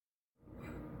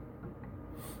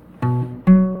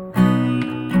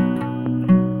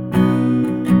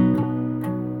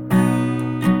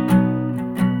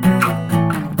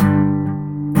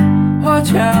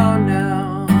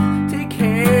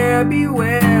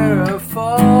beware of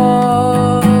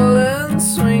falling,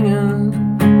 swinging,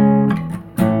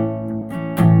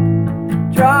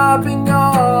 dropping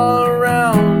all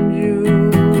around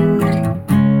you.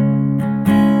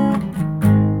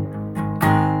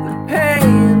 The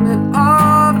pain that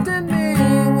often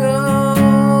mingles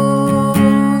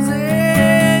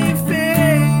in your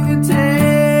fingertips.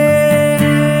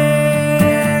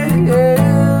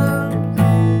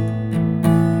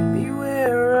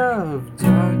 Beware of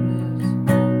darkness.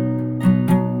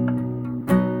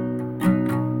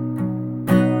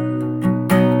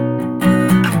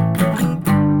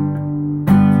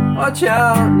 Watch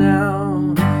out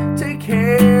now, take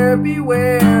care,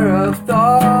 beware of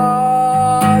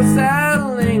thoughts that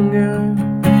linger,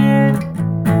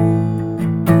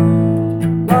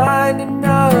 winding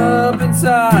up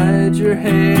inside your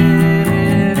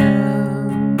head.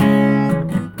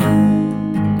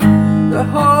 The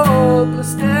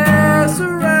hopelessness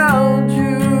around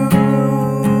you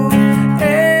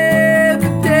at the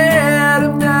dead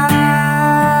of night.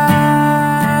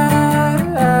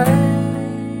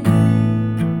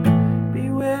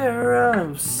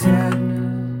 Of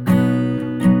sadness,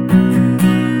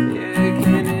 it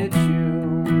can hit you,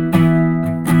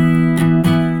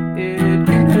 it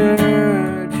can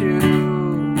hurt you,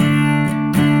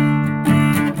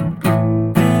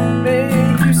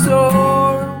 make you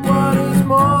sore. What is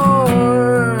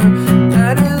more,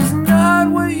 that is not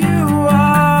what you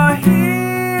are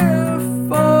here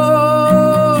for.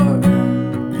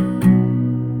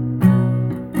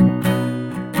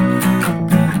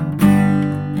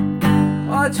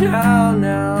 Watch out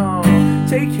now,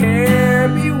 take care,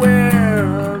 beware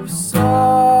of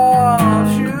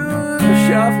soft shoe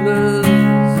shufflers,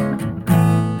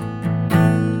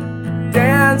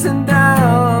 dancing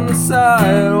down the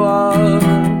sidewalk,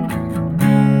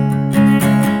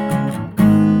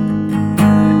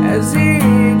 as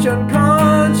each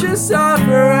unconscious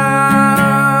sufferer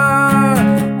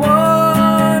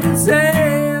wanders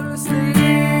aimlessly.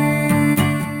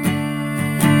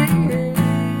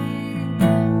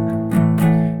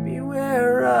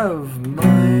 Of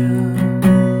Maya.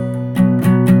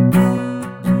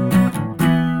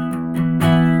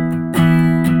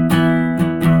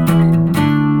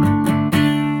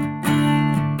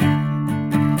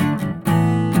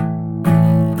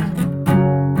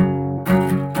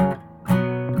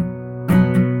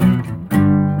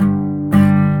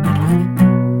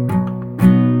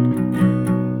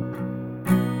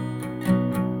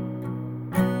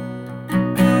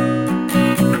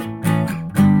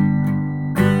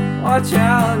 Watch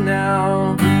out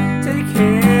now, take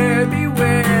care,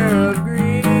 beware of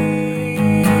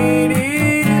greedy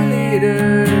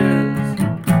leaders.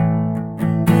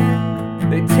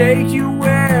 They take you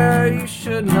where you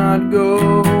should not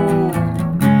go.